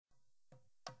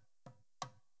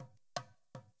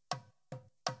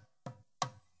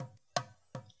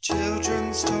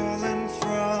Children stolen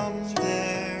from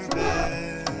their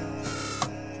beds.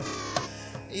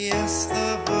 Yes,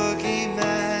 the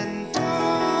boogeyman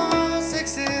does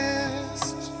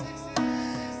exist.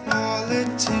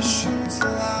 Politicians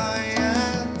lie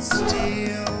and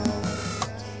steal,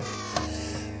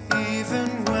 even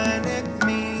when it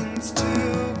means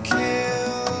to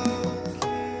kill.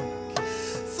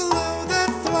 Flu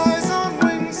that flies on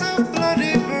wings of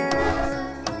bloody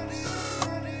birds.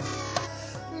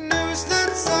 News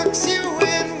that sucks you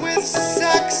in with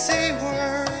sexy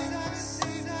words.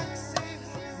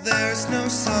 There's no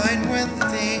sign when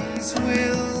things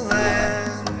will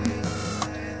end.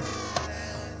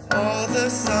 All the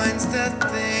signs that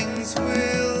things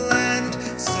will